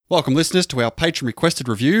Welcome, listeners, to our patron-requested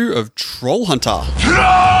review of Trollhunter.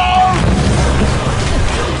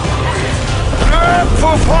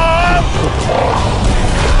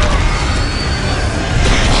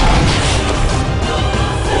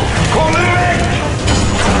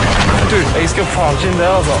 Du, jeg skal faen ikke inn der,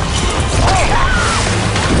 altså.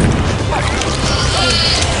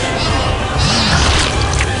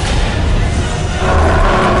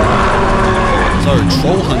 So,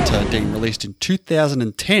 Trollhunter, Dean, released in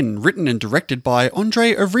 2010, written and directed by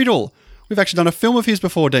Andre Riddle. We've actually done a film of his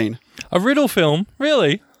before, Dean. A Riddle film?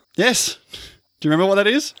 Really? Yes. Do you remember what that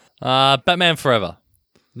is? Batman Forever.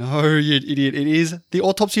 No, you idiot. It is The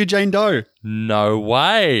Autopsy of Jane Doe. No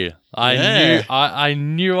way. I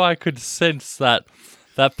knew I could sense that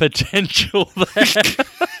potential there.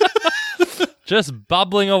 Just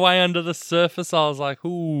bubbling away under the surface. I was like,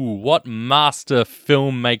 ooh, what master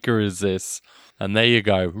filmmaker is this? And there you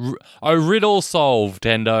go. A riddle solved,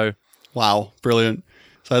 Hendo. Wow, brilliant.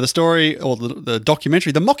 So the story, or the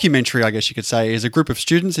documentary, the mockumentary, I guess you could say, is a group of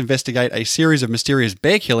students investigate a series of mysterious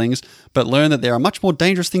bear killings, but learn that there are much more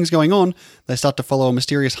dangerous things going on. They start to follow a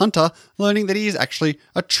mysterious hunter, learning that he is actually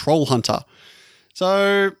a troll hunter.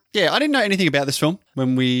 So, yeah, I didn't know anything about this film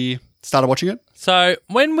when we started watching it. So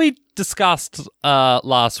when we discussed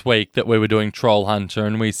last week that we were doing Trollhunter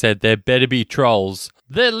and we said there better be trolls,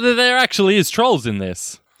 there actually is trolls in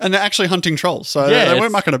this. And they're actually hunting trolls, so they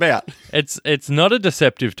weren't mucking about. It's not a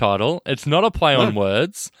deceptive title. It's not a play on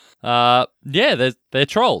words. They're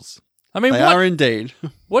trolls. I mean, they are indeed.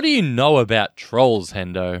 What do you know about trolls,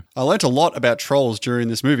 Hendo? I learnt a lot about trolls during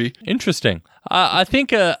this movie. Interesting. I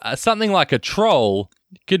think something like a troll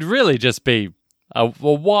could really just be a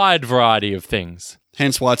wide variety of things.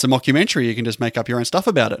 Hence why it's a mockumentary. You can just make up your own stuff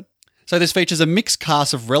about it. So this features a mixed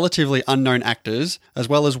cast of relatively unknown actors, as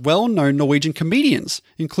well as well-known Norwegian comedians,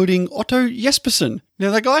 including Otto Jespersen. You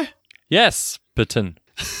know that guy? Yes, Patron.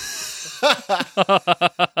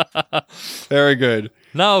 Very good.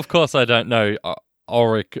 No, of course I don't know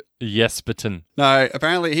Ulrich Jespersen. No,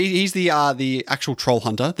 apparently he's the actual troll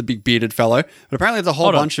hunter, the big bearded fellow. But apparently there's a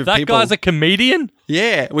whole bunch of people. That guy's a comedian?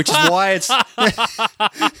 Yeah, which is why it's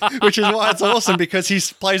awesome, because he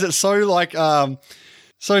plays it so like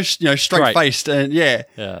straight-faced, and yeah.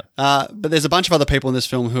 But there's a bunch of other people in this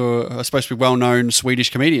film who are supposed to be well-known Swedish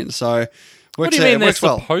comedians. So what do you mean they're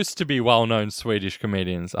supposed to be well-known Swedish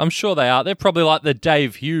comedians? I'm sure they are. They're probably like the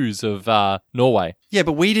Dave Hughes of Norway. Yeah,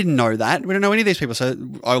 but we didn't know that. We don't know any of these people. So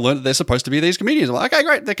I learned that they're supposed to be these comedians. I'm like, okay,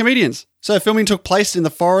 great, they're comedians. So filming took place in the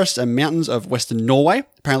forests and mountains of Western Norway.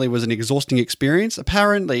 Apparently it was an exhausting experience.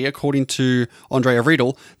 Apparently, according to Andre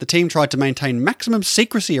Riedel, the team tried to maintain maximum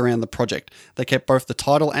secrecy around the project. They kept both the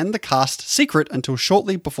title and the cast secret until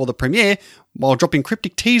shortly before the premiere, while dropping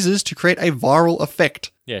cryptic teasers to create a viral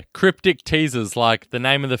effect. Yeah, cryptic teasers, like the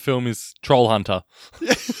name of the film is Trollhunter.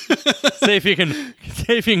 see if you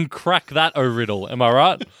can crack that, Riddle. Am I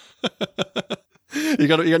right? You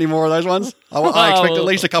got any more of those ones? I expect at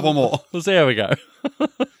least a couple more. We'll see how we go.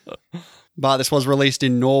 But this was released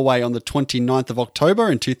in Norway on the 29th of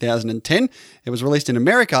October in 2010. It was released in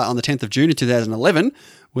America on the 10th of June in 2011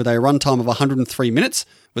 with a runtime of 103 minutes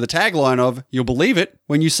with a tagline of, "You'll believe it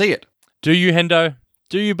when you see it." Do you, Hendo?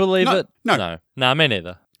 Do you believe it? No. No, me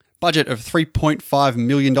neither. Budget of $3.5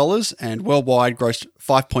 million and worldwide grossed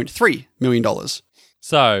 $5.3 million.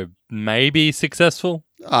 So, maybe successful?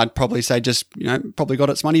 I'd probably say probably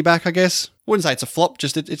got its money back, I guess. Wouldn't say it's a flop,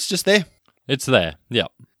 it's just there. It's there,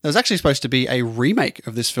 yep. There was actually supposed to be a remake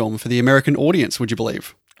of this film for the American audience, would you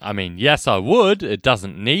believe? I mean, yes, I would. It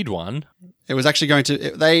doesn't need one. It was actually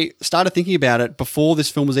they started thinking about it before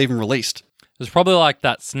this film was even released. It's probably like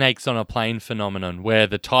that Snakes on a Plane phenomenon where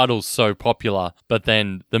the title's so popular, but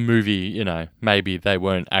then the movie, maybe they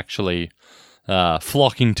weren't actually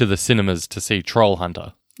flocking to the cinemas to see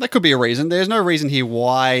Trollhunter. That could be a reason. There's no reason here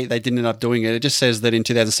why they didn't end up doing it. It just says that in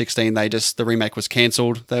 2016, the remake was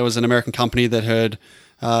cancelled. There was an American company that had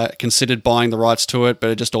considered buying the rights to it,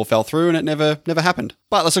 but it just all fell through and it never happened.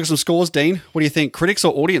 But let's look at some scores, Dean. What do you think? Critics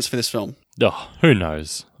or audience for this film? Oh, who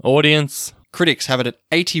knows? Audience? Critics have it at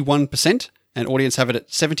 81%. And audience have it at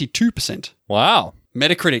 72%. Wow.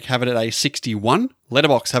 Metacritic have it at a 61.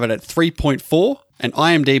 Letterboxd have it at 3.4. And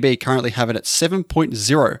IMDb currently have it at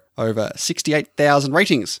 7.0 over 68,000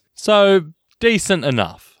 ratings. So, decent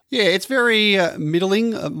enough. Yeah, it's very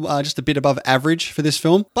middling, just a bit above average for this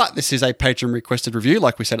film. But this is a patron-requested review,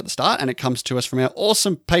 like we said at the start, and it comes to us from our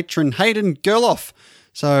awesome patron, Hayden Gerloff.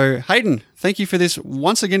 So, Hayden, thank you for this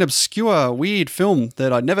once again obscure, weird film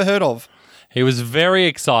that I'd never heard of. He was very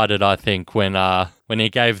excited, I think, when he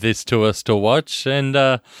gave this to us to watch. And,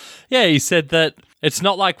 he said that It's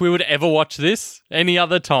not like we would ever watch this any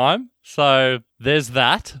other time. So there's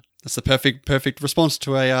that. That's the perfect response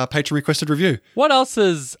to a patron requested review. What else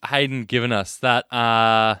has Hayden given us? That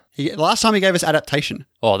Last time he gave us Adaptation.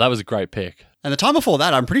 Oh, that was a great pick. And the time before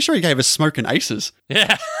that, I'm pretty sure he gave us Smokin' Aces.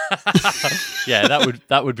 Yeah. Yeah,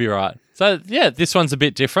 that would be right. So, yeah, this one's a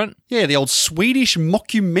bit different. Yeah, the old Swedish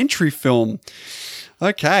mockumentary film.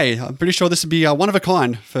 Okay, I'm pretty sure this would be one of a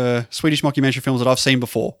kind for Swedish mockumentary films that I've seen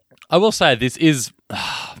before. I will say this is...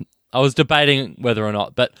 I was debating whether or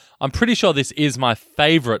not, but I'm pretty sure this is my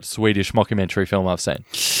favourite Swedish mockumentary film I've seen.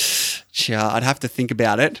 Yeah, I'd have to think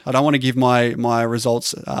about it. I don't want to give my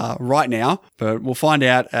results right now, but we'll find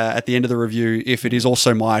out at the end of the review if it is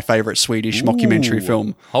also my favourite Swedish mockumentary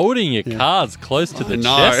film. Holding your cards close to the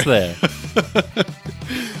chest there.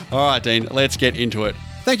 All right, Dean, let's get into it.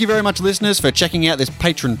 Thank you very much, listeners, for checking out this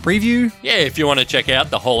Patron preview. Yeah, if you want to check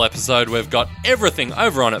out the whole episode, we've got everything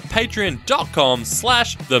over on at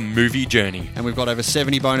patreon.com/themoviejourney. And we've got over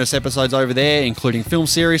 70 bonus episodes over there, including film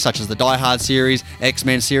series such as the Die Hard series,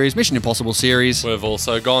 X-Men series, Mission Impossible series. We've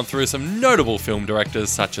also gone through some notable film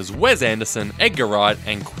directors such as Wes Anderson, Edgar Wright,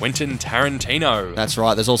 and Quentin Tarantino. That's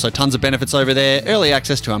right, there's also tons of benefits over there. Early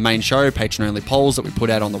access to our main show, patron-only polls that we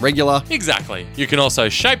put out on the regular. Exactly. You can also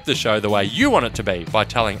shape the show the way you want it to be by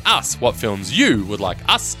telling us what films you would like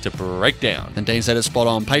us to break down. And Dean said it's spot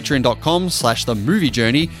on.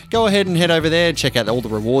 Patreon.com/themoviejourney. Go ahead and head over there and check out all the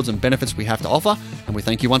rewards and benefits we have to offer. And we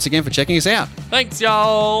thank you once again for checking us out. Thanks,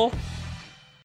 y'all.